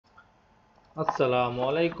আসসালামু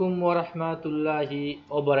আলাইকুম ওয়া রাহমাতুল্লাহি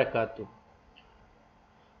ওয়া বারাকাতুহু।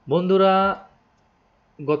 বন্ধুরা,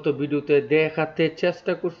 গত ভিডিওতে দেখাতে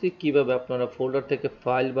চেষ্টা করছি কিভাবে আপনারা ফোল্ডার থেকে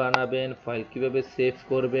ফাইল বানাবেন, ফাইল কিভাবে সেভ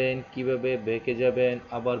করবেন, কিভাবে ব্যাকে যাবেন,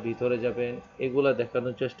 আবার ভিতরে যাবেন, এগুলা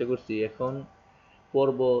দেখানোর চেষ্টা করছি। এখন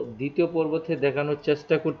পর্ব দ্বিতীয় পর্বতে দেখানোর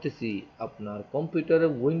চেষ্টা করতেছি আপনার কম্পিউটারে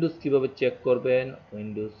উইন্ডোজ কিভাবে চেক করবেন,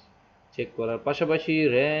 উইন্ডোজ চেক করার পাশাপাশি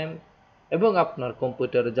র্যাম এবং আপনার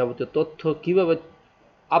কম্পিউটারের যাবতীয় তথ্য কিভাবে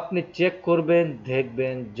আপনি চেক করবেন,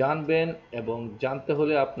 দেখবেন, জানবেন। এবং জানতে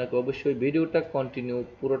হলে আপনাকে অবশ্যই ভিডিওটা কন্টিনিউ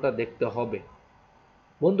পুরোটা দেখতে হবে।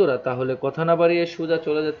 বন্ধুরা, তাহলে কথা না বাড়িয়ে সোজা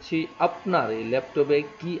চলে যাচ্ছি আপনার এই ল্যাপটপে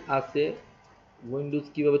কি আছে, উইন্ডোজ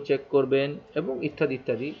কিভাবে চেক করবেন এবং ইত্যাদি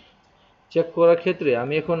ইত্যাদি। চেক করার ক্ষেত্রে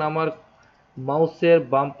আমি এখন আমার মাউসের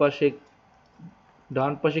বাম পাশে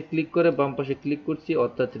ডান পাশে ক্লিক করে বাম পাশে ক্লিক করছি,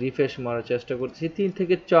 অর্থাৎ রিফ্রেশ মারার চেষ্টা করছি 3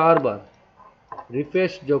 থেকে 4 বার।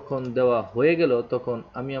 রিফ্রেশ যখন দেওয়া হয়ে গেল তখন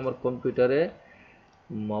আমি আমার কম্পিউটারে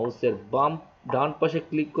মাউসের ডান পাশে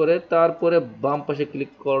ক্লিক করে তারপরে বাম পাশে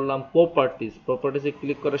ক্লিক করলাম প্রপার্টিসে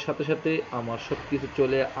ক্লিক করার সাথে সাথে আমার সব কিছু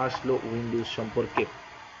চলে আসলো উইন্ডোজ সম্পর্কে।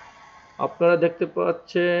 আপনারা দেখতে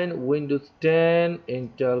পাচ্ছেন Windows 10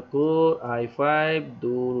 Intel core i5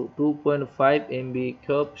 2.5 MB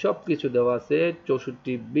সব কিছু দেওয়া আছে,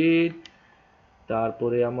 64 বিট।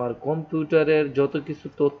 তারপরে আমার কম্পিউটারের যত কিছু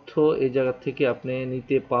তথ্য এই জায়গা থেকে আপনি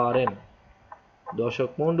নিতে পারেন দর্শক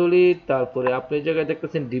মণ্ডলী। তারপরে আপনি এই জায়গায়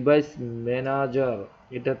দেখতেছেন ডিভাইস ম্যানেজার।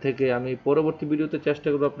 এটা থেকে আমি পরবর্তী ভিডিওতে চেষ্টা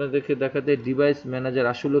করবো আপনাদেরকে দেখাতে ডিভাইস ম্যানেজার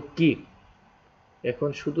আসলে কি। এখন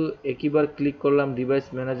শুধু একইবার ক্লিক করলাম ডিভাইস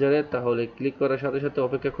ম্যানেজারে, তাহলে ক্লিক করার সাথে সাথে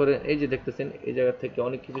অপেক্ষা করেন। এই যে দেখতেছেন এই জায়গা থেকে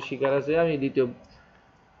অনেক কিছু শিকার আছে, আমি দ্বিতীয়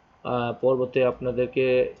পর্বতে আপনাদেরকে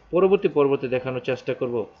পরবর্তী পর্বতে দেখানোর চেষ্টা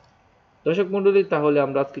করব। দর্শক মণ্ডলী, তাহলে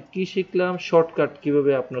আমরা আজকে কি শিখলাম, শর্টকাট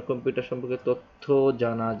কিভাবে আপনার কম্পিউটার সম্পর্কে তথ্য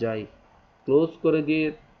জানা যায়। ক্লোজ করে দিয়ে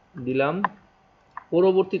দিলাম।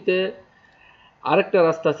 পরবর্তীতে আরেকটা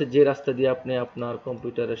রাস্তা আছে, যে রাস্তা দিয়ে আপনি আপনার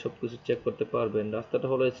কম্পিউটারে সবকিছু চেক করতে পারবেন। রাস্তাটা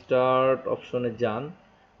হলো স্টার্ট অপশনে যান,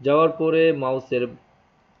 যাওয়ার পরে মাউসের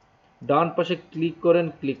ডান পাশে ক্লিক করেন।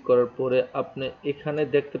 ক্লিক করার পরে আপনি এখানে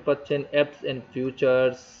দেখতে পাচ্ছেন apps and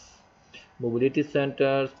futures, mobility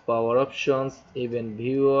centre, power options, event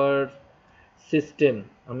viewer, system.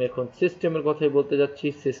 আমি এখন সিস্টেমের কথাই বলতে যাচ্ছি।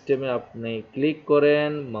 সিস্টেমে আপনি ক্লিক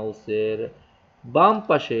করেন, মাউসের বাম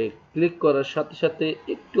পাশে ক্লিক করার সাথে সাথে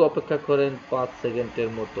একটু অপেক্ষা করেন 5 সেকেন্ডের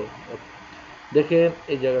মতো। দেখেন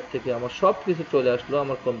এই জায়গা থেকে আমার সব কিছু চলে আসলো,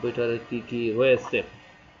 আমার কম্পিউটারে কি কি রয়েছে।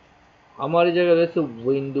 আমার এই জায়গায় রয়েছে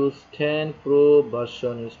Windows 10 pro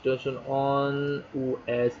version installation on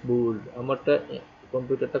OS build. আমারটা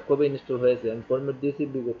কম্পিউটারটা কবে ইনস্টল হয়েছে আমি ফরম্যাট দিয়েছি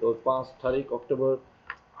বিগত 5 তারিখ অক্টোবর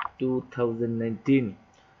 2019।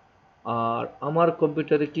 আর আমার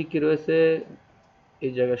কম্পিউটারে কি কি রয়েছে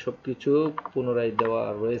এই জায়গায় সব কিছু পুনরায় দেওয়া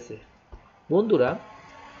রয়েছে। বন্ধুরা,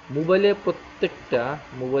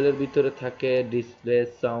 মোবাইলের ভিতরে থাকে ডিসপ্লে,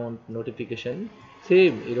 সাউন্ড, নোটিফিকেশন,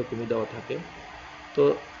 সেম এরকমই দেওয়া থাকে। তো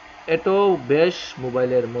এটাও বেশ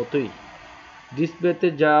মোবাইলের মতোই। ডিসপ্লেতে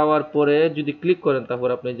যাওয়ার পরে যদি ক্লিক করেন তারপর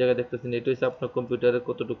আপনি এই জায়গায় দেখতেছেন এটা হচ্ছে আপনার কম্পিউটারে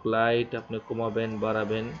কতটুকু লাইট আপনি কমাবেন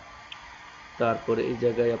বাড়াবেন। তারপরে এই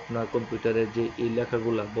জায়গায় আপনার কম্পিউটারের যে এই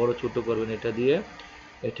লেখাগুলা বড় ছোট করবেন এটা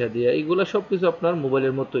দিয়ে এইগুলা সব কিছু আপনার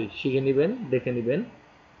মোবাইলের মতোই শিখে নেবেন, দেখে নেবেন।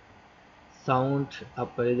 সাউন্ড,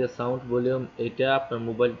 আপনার এই যে সাউন্ড ভলিউম, এটা আপনার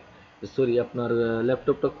আপনার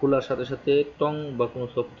ল্যাপটপটা খোলার সাথে সাথে টং বা কোনো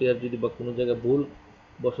সফটওয়্যার যদি বা কোনো জায়গায় ভুল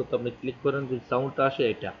বশত আপনি ক্লিক করেন যদি সাউন্ডটা আসে,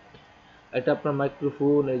 এটা আপনার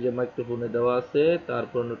মাইক্রোফোন, এই যে মাইক্রোফোনে দেওয়া আছে।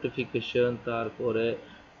 তারপর নোটিফিকেশন, তারপরে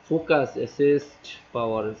ফোকাস অ্যাসিস্ট,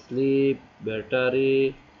 পাওয়ার স্লিপ, ব্যাটারি।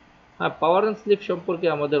 হ্যাঁ, পাওয়ার অ্যান্ড স্লিপ সম্পর্কে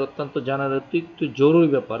আমাদের অত্যন্ত জানার একটু জরুরি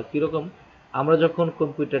ব্যাপার। কীরকম, আমরা যখন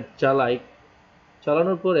কম্পিউটার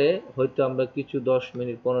চালানোর পরে হয়তো আমরা কিছু 10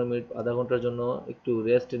 মিনিট 15 মিনিট আধা ঘন্টার জন্য একটু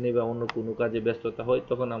রেস্ট নিই বা অন্য কোনো কাজে ব্যস্ততা হয়,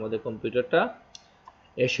 তখন আমাদের কম্পিউটারটা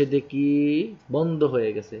এসে দেখি বন্ধ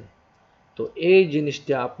হয়ে গেছে। তো এই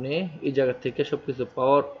জিনিসটা আপনি এই জায়গা থেকে সব কিছু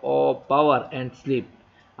পাওয়ার অ্যান্ড স্লিপ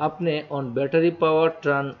আপনি on battery power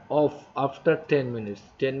turn off after 10 minutes.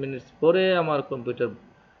 10 minutes পরে আমার কম্পিউটার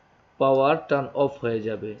পাওয়ার টার্ন অফ হয়ে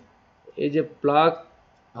যাবে। এই যে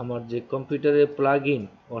আমার যে কম্পিউটারে প্লাগ ইন,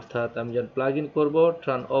 অর্থাৎ আমি যখন প্লাগ ইন করবো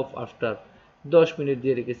টার্ন অফ আফটার 10 মিনিট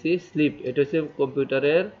দিয়ে রেখেছি। স্লিপ, এটা হচ্ছে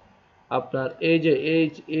কম্পিউটারের আপনার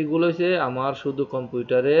এইগুলো হচ্ছে আমার শুধু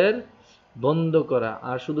কম্পিউটারের বন্ধ করা।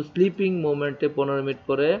 আর শুধু স্লিপিং মোমেন্টে 15 মিনিট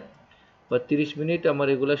পরে বা 30 মিনিট আমার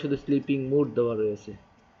এগুলা শুধু স্লিপিং মুড দেওয়া রয়েছে।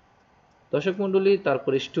 দর্শক মণ্ডলী,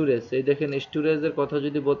 তারপর স্টোরেজ, এই দেখেন স্টোরেজের কথা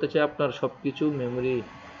যদি বলতে চাই, আপনার সব কিছু মেমোরি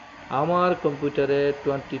আমার কম্পিউটারে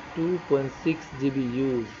 22.6 GB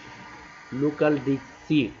use local disk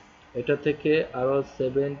C. এটা থেকে আরও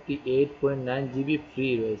 78.9 GB ফ্রি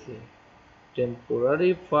রয়েছে।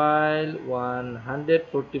 Temporary file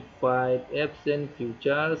 145 apps and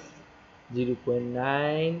features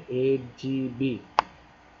 0.98 GB।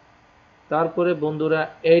 তারপরে বন্ধুরা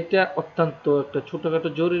এটা অত্যন্ত একটা ছোটখাটো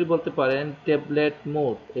জরুরি বলতে পারেন, ট্যাবলেট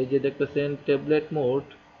মোড। এই যে দেখতেছেন ট্যাবলেট মোড,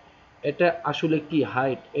 এটা আসলে কি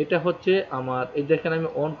হাইট, এটা হচ্ছে আমার এই দেখেন আমি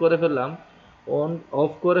অন করে ফেললাম, অন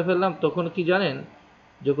অফ করে ফেললাম, তখন কি জানেন,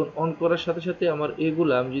 যখন অন করার সাথে সাথে আমার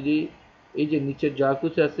এগুলা আমি যদি এই যে নিচের যা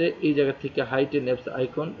কিছু আছে এই জায়গা থেকে হাইট এন্ড অ্যাপস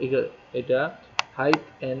আইকন, এটা হাইট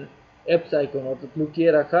এন্ড অ্যাপস আইকন অর্থাৎ লুকিয়ে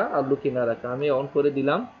রাখা আর লুকিয়ে না রাখা, আমি অন করে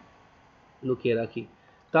দিলাম, লুকিয়ে রাখি।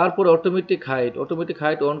 তারপর অটোমেটিক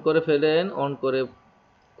হাইট অন করে ফেলেন, অন করে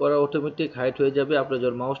করা অটোমেটিক হাইট হয়ে যাবে, আপনি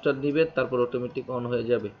যখন মাউসটা দিবেন তারপর অটোমেটিক অন হয়ে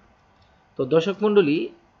যাবে। তো দর্শক মণ্ডলী,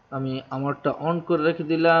 আমি আমারটা অন করে রেখে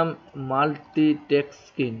দিলাম। মাল্টি টেক্সট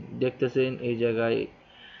স্ক্রিন দেখতেছেন এই জায়গায়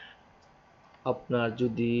আপনার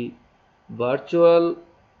যদি ভার্চুয়াল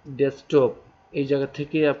ডেস্কটপ এই জায়গা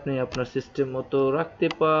থেকে আপনি আপনার সিস্টেম মতো রাখতে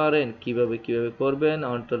পারেন। কিভাবে করবেন,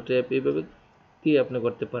 অন্টার ট্যাপ এইভাবে কি আপনি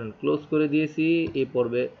করতে পারেন। ক্লোজ করে দিয়েছি এই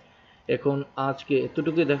পর্বে। এখন আজকে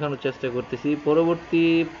এতটুকুই দেখানোর চেষ্টা করতেছি, পরবর্তী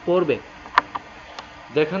পর্বে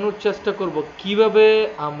দেখানোর চেষ্টা করব কিভাবে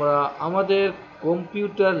আমরা আমাদের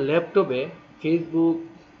কম্পিউটার ল্যাপটপে ফেসবুক,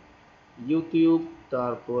 ইউটিউব,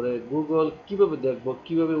 তারপরে গুগল কিভাবে দেখব,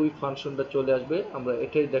 কিভাবে ওই ফাংশনটা চলে আসবে, আমরা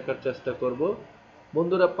এটাই দেখার চেষ্টা করব।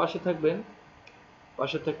 বন্ধুরা পাশে থাকবেন,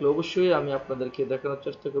 পাশে থাকলে অবশ্যই আমি আপনাদেরকে দেখানোর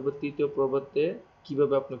চেষ্টা করব তৃতীয় পর্বতে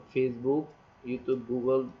কিভাবে আপনি ফেসবুক, ইউটিউব,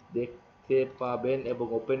 গুগল দেখতে পাবেন এবং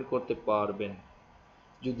ওপেন করতে পারবেন।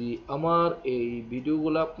 যদি আমার এই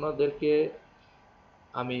ভিডিওগুলো আপনাদেরকে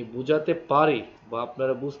আমি বুঝাতে পারি বা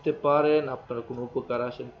আপনারা বুঝতে পারেন, আপনারা কোনো উপকার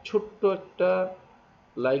আসেন, ছোট্ট একটা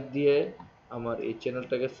লাইক দিয়ে আমার এই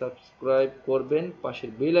চ্যানেলটাকে সাবস্ক্রাইব করবেন,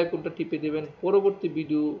 পাশের বেল আইকনটা টিপে দেবেন পরবর্তী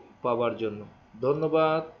ভিডিও পাওয়ার জন্য।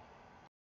 ধন্যবাদ।